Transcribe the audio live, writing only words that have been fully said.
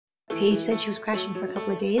Paige said she was crashing for a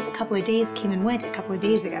couple of days. A couple of days came and went a couple of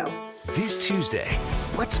days ago. This Tuesday,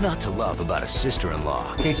 what's not to love about a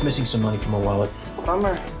sister-in-law? Kate's missing some money from her wallet.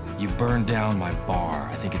 Bummer. You burned down my bar.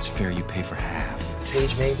 I think it's fair you pay for half.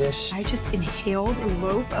 Paige made this. I just inhaled a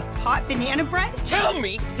loaf of pot banana bread. Tell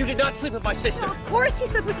me you did not sleep with my sister. No, of course he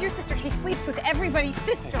slept with your sister. He sleeps with everybody's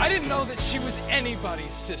sister. I didn't know that she was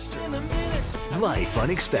anybody's sister. Life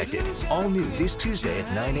Unexpected. All new this Tuesday at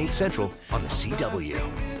 9/8 Central on the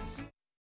CW.